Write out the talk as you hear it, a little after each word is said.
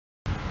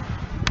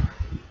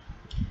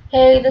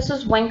Hey, this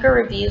is Winker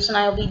Reviews, and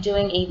I'll be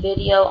doing a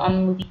video on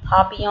the movie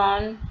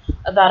Papillon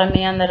about a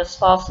man that is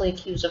falsely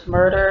accused of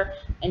murder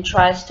and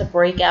tries to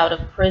break out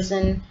of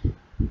prison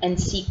and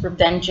seek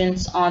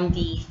vengeance on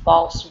the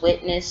false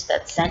witness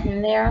that sent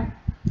him there.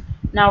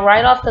 Now,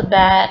 right off the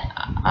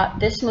bat,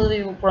 this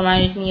movie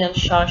reminded me of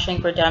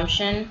Shawshank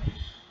Redemption,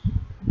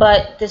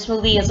 but this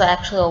movie is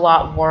actually a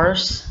lot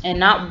worse, and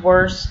not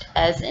worst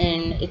as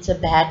in it's a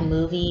bad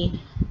movie,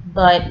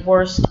 but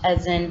worst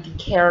as in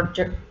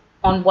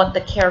what the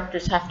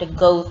characters have to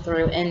go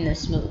through in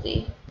this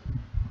movie.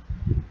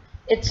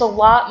 It's a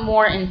lot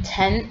more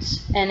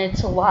intense, and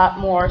it's a lot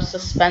more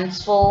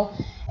suspenseful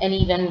and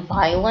even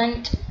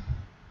violent.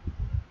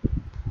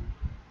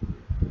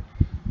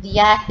 The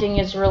acting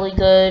is really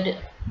good.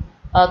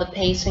 The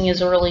pacing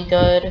is really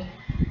good.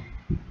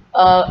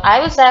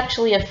 I was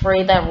actually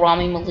afraid that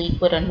Rami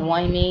Malek would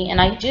annoy me, and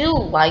I do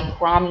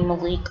like Rami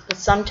Malek, but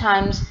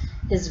sometimes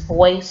his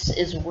voice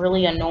is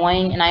really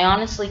annoying, and I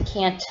honestly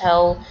can't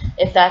tell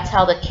if that's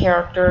how the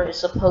character is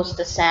supposed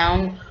to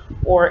sound,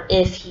 or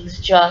if he's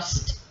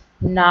just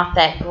not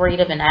that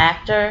great of an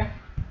actor.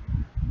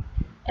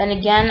 And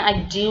again,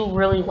 I do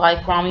really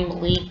like Rami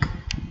Malek,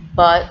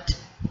 but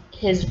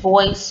his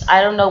voice,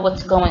 I don't know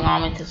what's going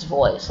on with his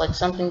voice. Like,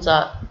 something's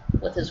up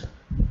with his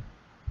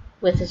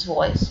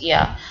voice,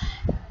 yeah.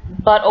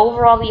 But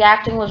overall, the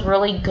acting was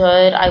really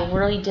good. I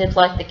really did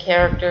like the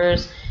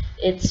characters.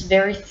 It's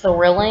very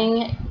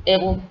thrilling.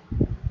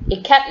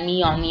 It kept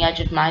me on the edge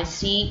of my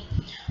seat.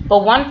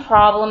 But one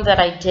problem that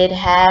I did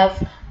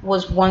have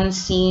was one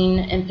scene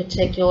in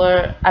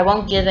particular. I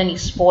won't give any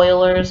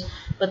spoilers,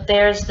 but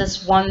there's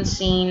this one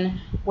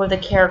scene where the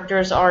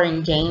characters are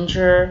in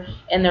danger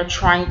and they're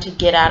trying to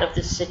get out of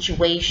this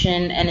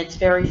situation, and it's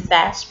very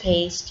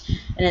fast-paced,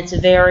 and it's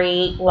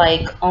very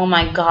like, oh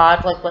my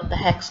god, like what the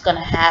heck's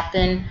gonna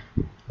happen?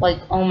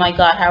 Like, oh my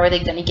god, how are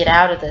they gonna get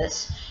out of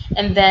this?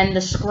 And then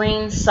the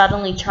screen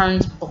suddenly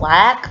turns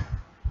black,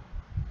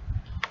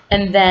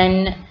 and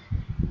then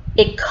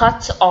it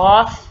cuts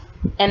off,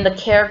 and the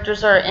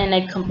characters are in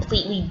a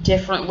completely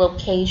different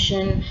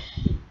location,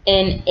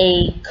 in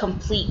a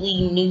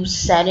completely new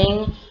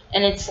setting,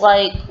 and it's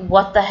like,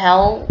 what the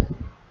hell?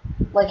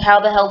 Like, how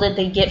the hell did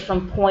they get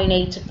from point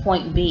A to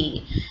point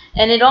B?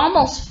 And it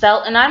almost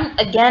felt, and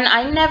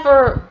I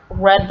never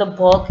read the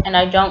book, and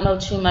I don't know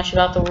too much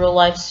about the real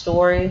life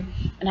story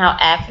and how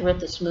accurate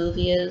this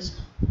movie is,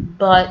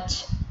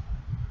 but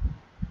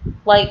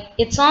like,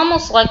 it's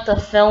almost like the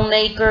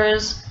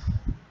filmmakers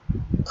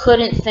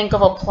couldn't think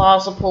of a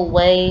plausible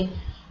way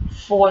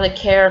for the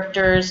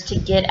characters to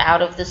get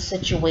out of this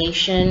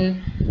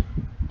situation.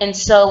 And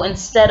so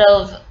instead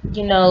of,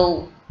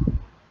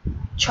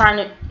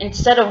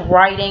 instead of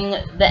writing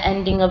the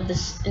ending of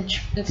this,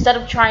 instead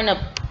of trying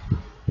to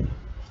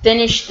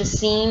finish the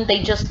scene,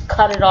 they just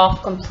cut it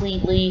off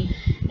completely,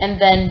 and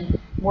then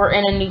we're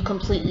in a new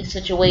completely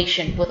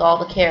situation with all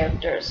the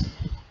characters.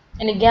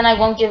 And again, I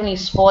won't give any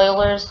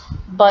spoilers,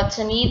 but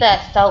to me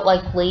that felt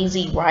like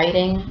lazy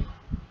writing.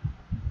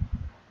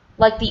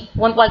 Like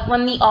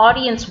when the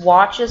audience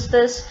watches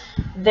this,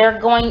 they're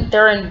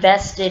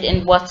invested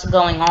in what's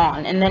going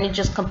on, and then it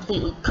just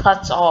completely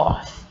cuts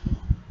off.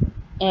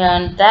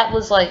 And that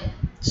was like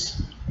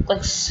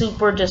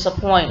super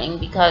disappointing,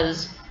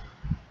 because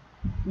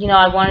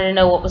I wanted to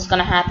know what was going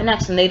to happen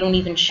next, and they don't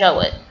even show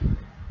it.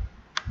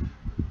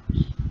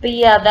 But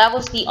yeah, that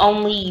was the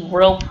only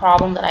real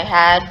problem that I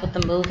had with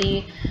the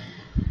movie.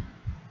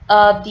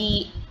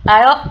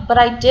 But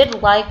I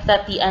did like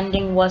that the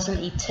ending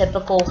wasn't a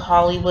typical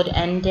Hollywood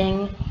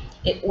ending.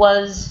 It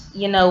was,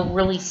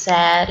 really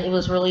sad. It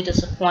was really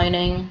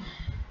disappointing.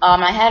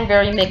 I had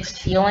very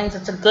mixed feelings.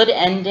 It's a good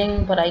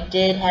ending, but I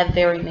did have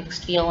very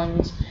mixed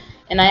feelings.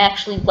 And I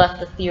actually left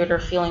the theater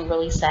feeling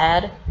really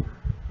sad.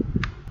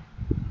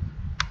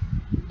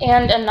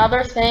 And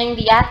another thing,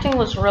 the acting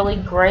was really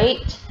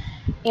great.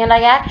 And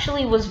I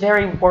actually was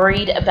very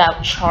worried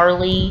about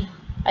Charlie.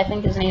 I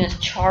think his name is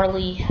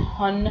Charlie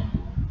Hunnam,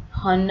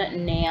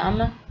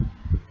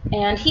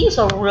 and he's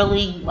a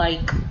really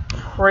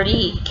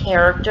pretty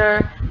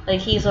character.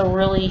 Like, he has a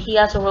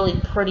really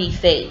pretty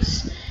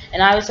face,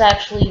 and I was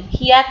actually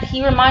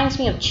he reminds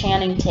me of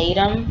Channing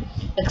Tatum,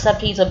 except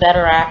he's a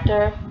better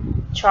actor.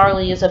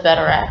 Charlie is a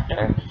better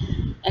actor,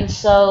 and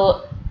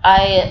so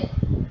I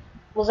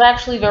was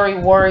actually very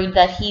worried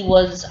that he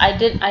was. I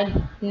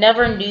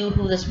never knew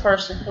who this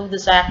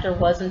actor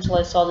was until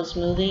I saw this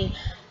movie,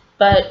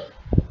 but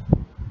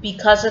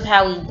because of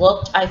how he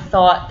looked, I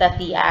thought that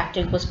the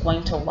acting was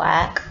going to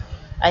lack.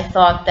 I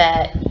thought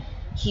that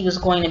he was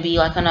going to be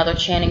like another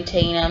Channing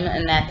Tatum,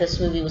 and that this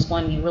movie was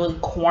going to be really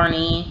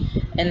corny,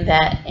 and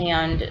I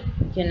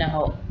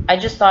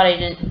just thought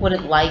I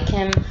wouldn't like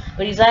him.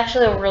 But he's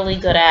actually a really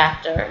good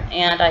actor,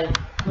 and I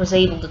was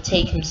able to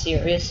take him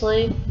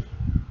seriously.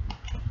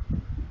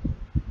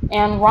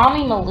 And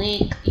Rami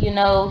Malek, he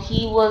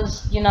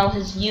was,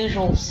 his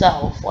usual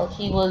self. Like,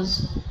 he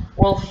was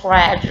real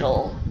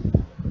fragile.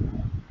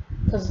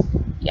 Because,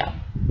 yeah.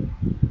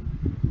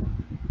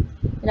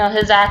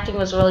 His acting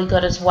was really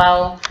good as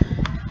well.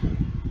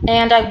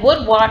 And I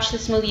would watch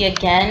this movie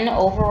again.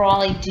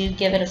 Overall, I do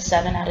give it a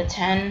 7 out of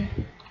 10.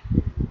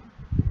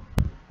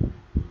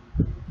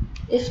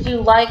 If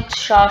you liked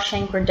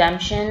Shawshank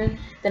Redemption,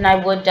 then I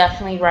would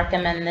definitely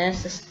recommend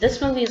this.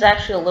 This movie is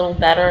actually a little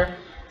better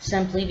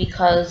simply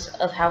because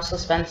of how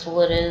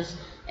suspenseful it is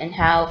and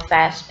how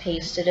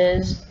fast-paced it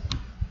is.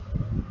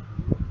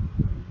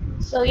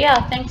 So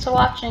yeah, thanks for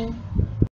watching.